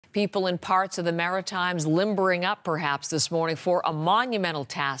People in parts of the Maritimes limbering up perhaps this morning for a monumental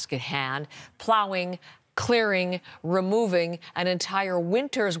task at hand, plowing, clearing, removing an entire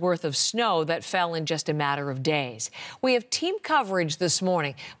winter's worth of snow that fell in just a matter of days. We have team coverage this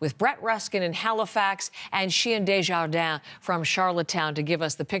morning with Brett Ruskin in Halifax and Sheehan Desjardins from Charlottetown to give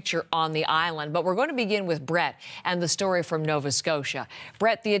us the picture on the island. But we're going to begin with Brett and the story from Nova Scotia.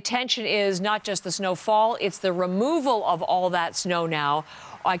 Brett, the attention is not just the snowfall, it's the removal of all that snow now.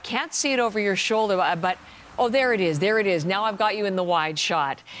 I can't see it over your shoulder, but oh, there it is. There it is. Now I've got you in the wide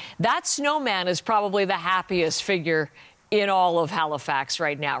shot. That snowman is probably the happiest figure in all of Halifax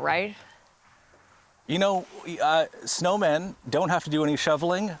right now, right? You know, snowmen don't have to do any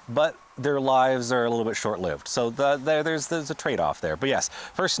shoveling, but their lives are a little bit short-lived. So there's a trade-off there. But yes,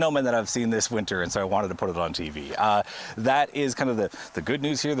 first snowman that I've seen this winter, and so I wanted to put it on TV. That is kind of the good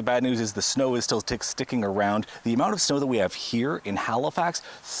news here. The bad news is the snow is still sticking around. The amount of snow that we have here in Halifax,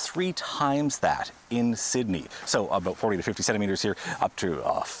 3 times that in Sydney. So about 40 to 50 centimeters here, up to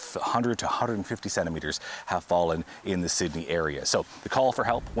 100 to 150 centimeters have fallen in the Sydney area. So the call for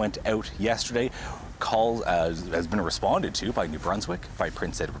help went out yesterday. Call has been responded to by New Brunswick, by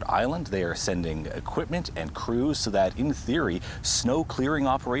Prince Edward Island. They are sending equipment and crews so that, in theory, snow clearing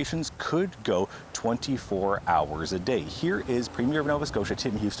operations could go 24 hours a day. Here is Premier of Nova Scotia,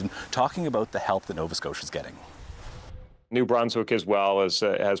 Tim Houston, talking about the help that Nova Scotia is getting. New Brunswick as well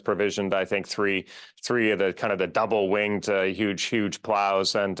has provisioned, I think, three of the kind of the double-winged huge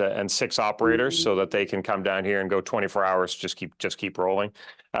plows and 6 operators so that they can come down here and go 24 hours, just keep rolling.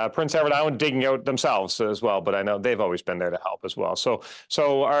 Prince Edward Island digging out themselves as well, but I know they've always been there to help as well.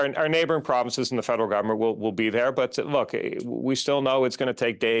 So our neighboring provinces and the federal government will be there, but look, we still know it's going to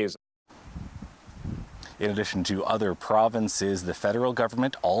take days. In addition to other provinces, the federal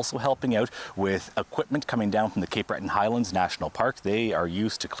government also helping out with equipment coming down from the Cape Breton Highlands National Park. They are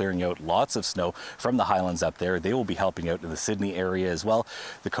used to clearing out lots of snow from the highlands up there. They will be helping out in the Sydney area as well.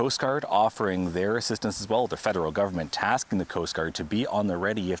 The Coast Guard offering their assistance as well. The federal government tasking the Coast Guard to be on the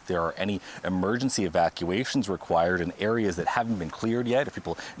ready if there are any emergency evacuations required in areas that haven't been cleared yet. If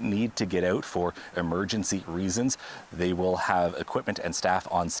people need to get out for emergency reasons, they will have equipment and staff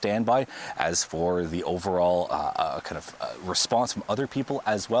on standby. As for the overall response from other people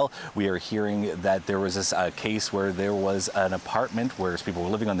as well, we are hearing that there was this case where there was an apartment where people were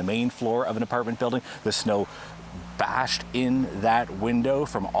living on the main floor of an apartment building. The snow bashed in that window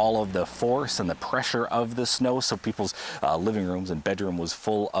from all of the force and the pressure of the snow, so people's living rooms and bedroom was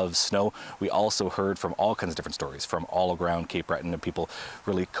full of snow. We also heard from all kinds of different stories from all around Cape Breton and people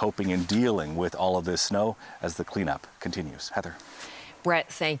really coping and dealing with all of this snow as the cleanup continues. Heather.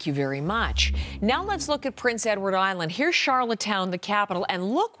 Brett, thank you very much. Now let's look at Prince Edward Island. Here's Charlottetown, the capital,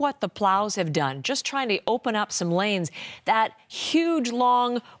 and look what the plows have done, just trying to open up some lanes. That huge,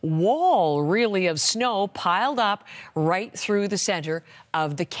 long wall, really, of snow piled up right through the center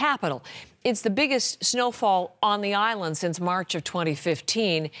of the capital. It's the biggest snowfall on the island since March of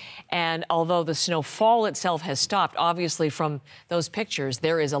 2015, and although the snowfall itself has stopped, obviously from those pictures,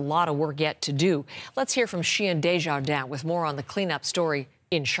 there is a lot of work yet to do. Let's hear from Sheehan Desjardins with more on the cleanup story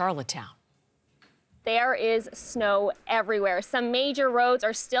in Charlottetown. There is snow everywhere. Some major roads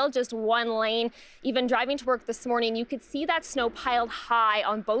are still just one lane. Even driving to work this morning, you could see that snow piled high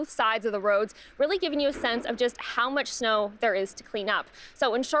on both sides of the roads, really giving you a sense of just how much snow there is to clean up.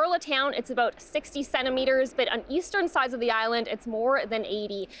 So in Charlottetown, it's about 60 centimeters, but on eastern sides of the island, it's more than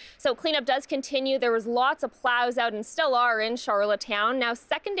 80. So cleanup does continue. There was lots of plows out and still are in Charlottetown. Now,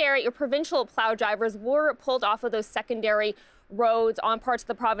 secondary or provincial plow drivers were pulled off of those secondary roads on parts of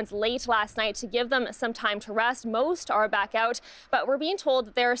the province late last night to give them some time to rest. Most are back out, but we're being told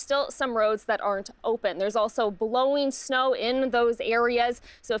that there are still some roads that aren't open. There's also blowing snow in those areas,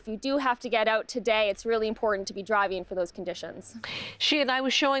 so if you do have to get out today, it's really important to be driving for those conditions. She and I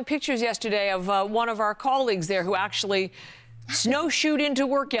was showing pictures yesterday of one of our colleagues there who actually snowshoed into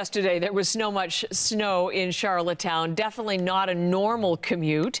work yesterday. There was so much snow in Charlottetown. Definitely not a normal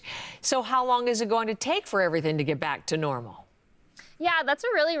commute. So how long is it going to take for everything to get back to normal? Yeah, that's a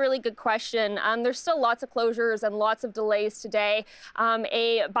really good question. There's still lots of closures and lots of delays today.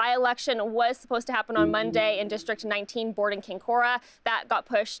 A by-election was supposed to happen on Monday in District 19, Borden Kinkora. That got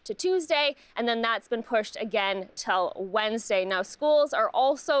pushed to Tuesday, and then that's been pushed again till Wednesday. Now, schools are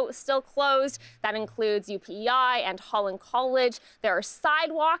also still closed. That includes U.P.E.I and Holland College. There are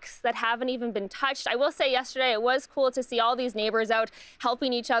sidewalks that haven't even been touched. I will say yesterday it was cool to see all these neighbors out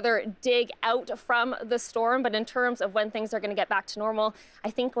helping each other dig out from the storm, but in terms of when things are going to get back to normal, I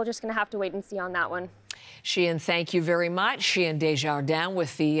think we're just going to have to wait and see on that one. Sheehan, thank you very much. Sheehan Desjardins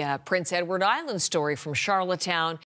with the Prince Edward Island story from Charlottetown.